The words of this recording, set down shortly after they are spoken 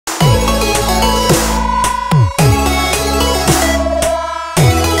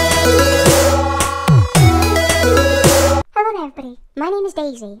name is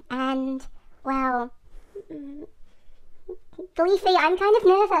Daisy, and, well, Leafy, I'm kind of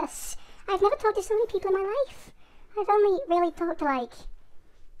nervous. I've never talked to so many people in my life. I've only really talked to, like,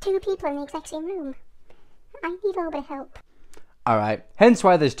 2 people in the exact same room. I need a little bit of help. Alright, hence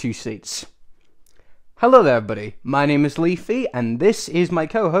why there's 2 seats. Hello there, everybody. My name is Leafy, and this is my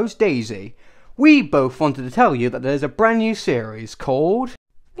co-host, Daisy. We both wanted to tell you that there's a brand new series called...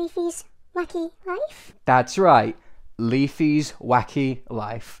 Leafy's Wacky Life? That's right, Leafy's Wacky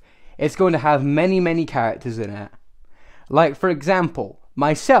Life. It's going to have many characters in it. Like, for example,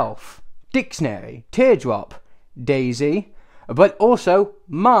 myself, Dictionary, TearDrøp, Daisy, but also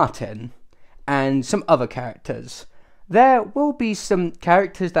Martin, and some other characters. There will be some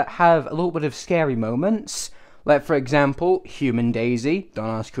characters that have a little bit of scary moments, like, for example, Human Daisy, don't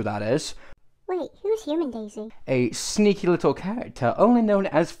ask who that is. Wait, who's Human Daisy? A sneaky little character, only known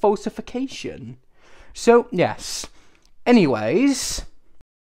as Falsification. So, yes. Anyways...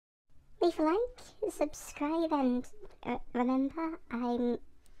 Leave a like, subscribe, and remember, I'm...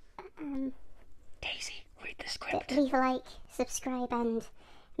 Daisy, read the script. Leave a like, subscribe, and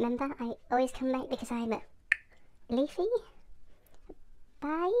remember, I always come back because I'm Leafy.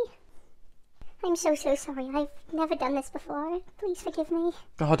 Bye. I'm so sorry. I've never done this before. Please forgive me.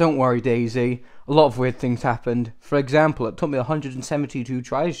 Oh, don't worry, Daisy. A lot of weird things happened. For example, it took me 172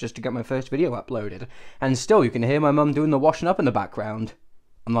 tries just to get my first video uploaded. And still, you can hear my mum doing the washing up in the background.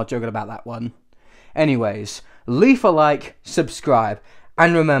 I'm not joking about that one. Anyways, leave a like, subscribe,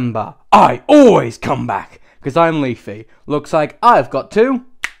 and remember, I always come back, because I'm Leafy. Looks like I've got to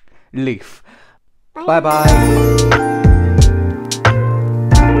leaf. Bye-bye.